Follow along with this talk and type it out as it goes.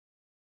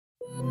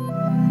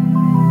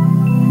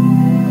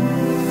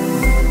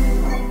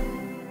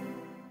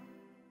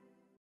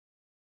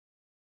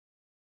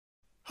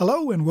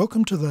Hello and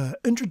welcome to the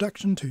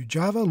Introduction to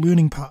Java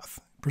Learning Path,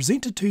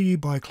 presented to you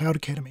by Cloud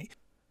Academy.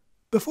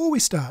 Before we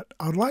start,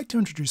 I would like to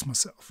introduce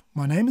myself.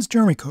 My name is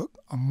Jeremy Cook.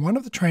 I'm one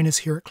of the trainers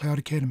here at Cloud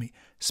Academy,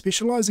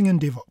 specialising in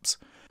DevOps.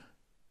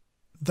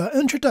 The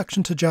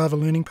Introduction to Java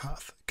Learning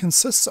Path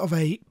consists of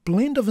a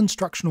blend of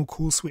instructional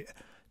courseware,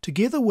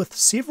 together with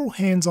several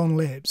hands-on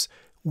labs,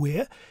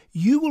 where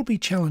you will be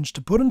challenged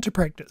to put into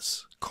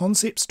practice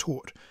concepts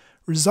taught,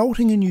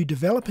 resulting in you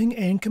developing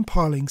and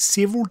compiling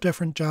several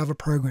different Java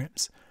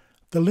programs.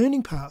 The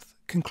learning path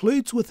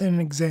concludes with an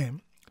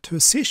exam to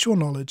assess your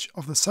knowledge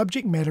of the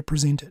subject matter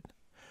presented.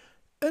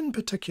 In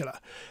particular,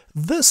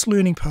 this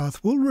learning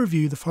path will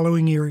review the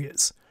following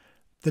areas: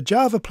 the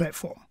Java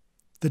platform,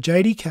 the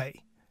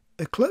JDK,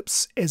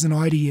 Eclipse as an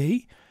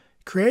IDE,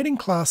 creating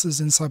classes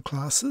and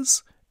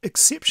subclasses,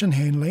 exception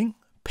handling,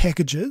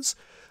 packages,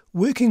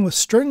 working with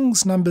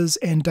strings, numbers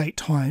and date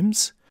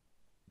times,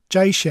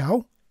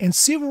 JShell, and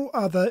several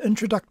other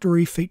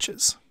introductory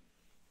features.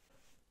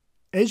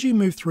 As you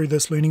move through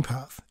this learning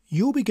path,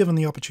 you'll be given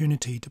the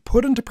opportunity to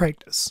put into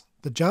practice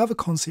the Java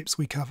concepts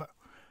we cover.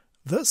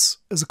 This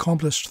is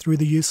accomplished through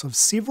the use of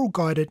several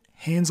guided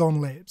hands-on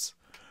labs.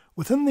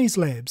 Within these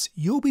labs,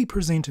 you'll be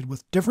presented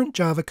with different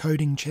Java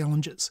coding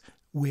challenges,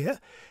 where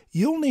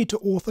you'll need to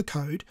author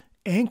code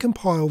and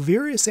compile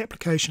various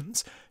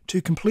applications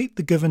to complete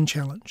the given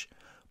challenge.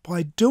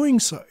 By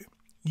doing so,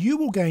 you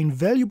will gain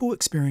valuable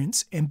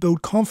experience and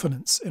build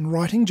confidence in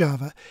writing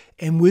Java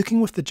and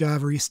working with the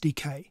Java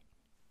SDK.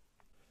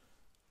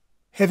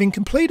 Having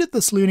completed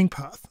this learning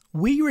path,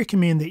 we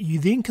recommend that you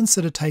then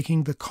consider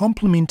taking the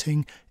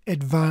complementing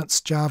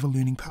Advanced Java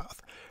Learning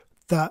Path.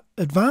 The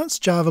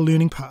Advanced Java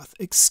Learning Path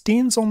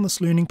extends on this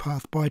learning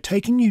path by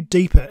taking you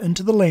deeper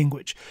into the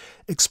language,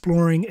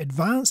 exploring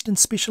advanced and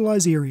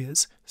specialized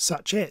areas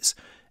such as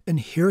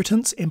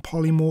inheritance and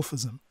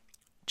polymorphism,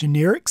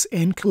 generics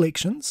and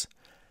collections,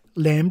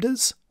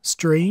 lambdas,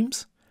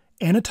 streams,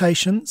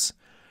 annotations,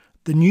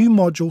 the new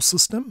module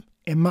system,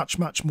 and much,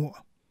 much more.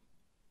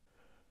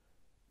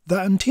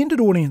 The intended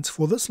audience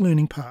for this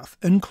learning path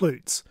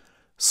includes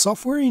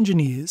software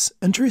engineers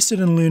interested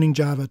in learning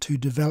Java to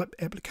develop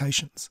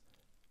applications,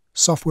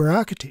 software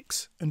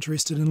architects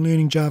interested in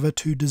learning Java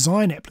to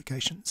design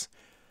applications,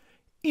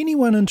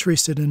 anyone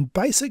interested in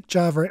basic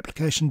Java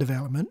application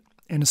development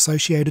and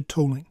associated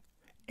tooling,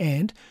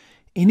 and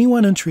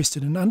anyone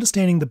interested in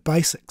understanding the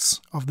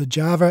basics of the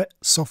Java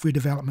software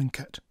development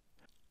kit.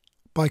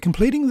 By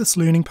completing this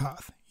learning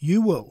path, you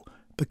will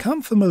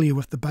become familiar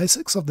with the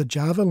basics of the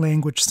Java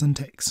language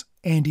syntax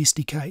and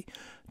SDK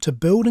to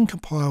build and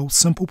compile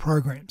simple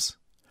programs,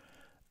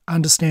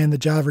 understand the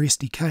Java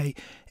SDK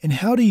and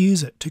how to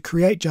use it to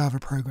create Java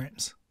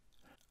programs,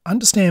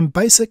 understand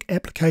basic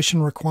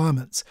application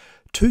requirements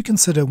to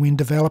consider when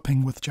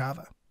developing with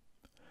Java,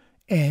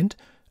 and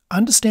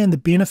understand the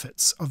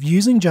benefits of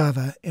using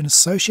Java and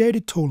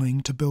associated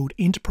tooling to build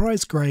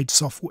enterprise-grade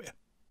software.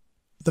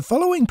 The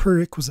following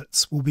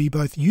prerequisites will be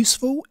both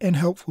useful and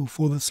helpful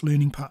for this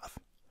learning path: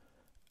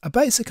 a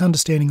basic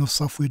understanding of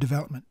software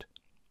development,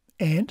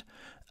 and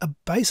a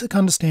basic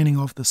understanding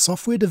of the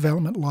Software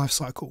Development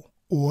Lifecycle,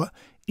 or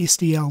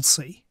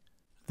SDLC.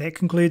 That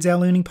concludes our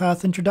learning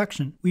path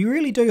introduction. We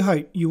really do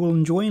hope you will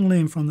enjoy and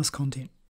learn from this content.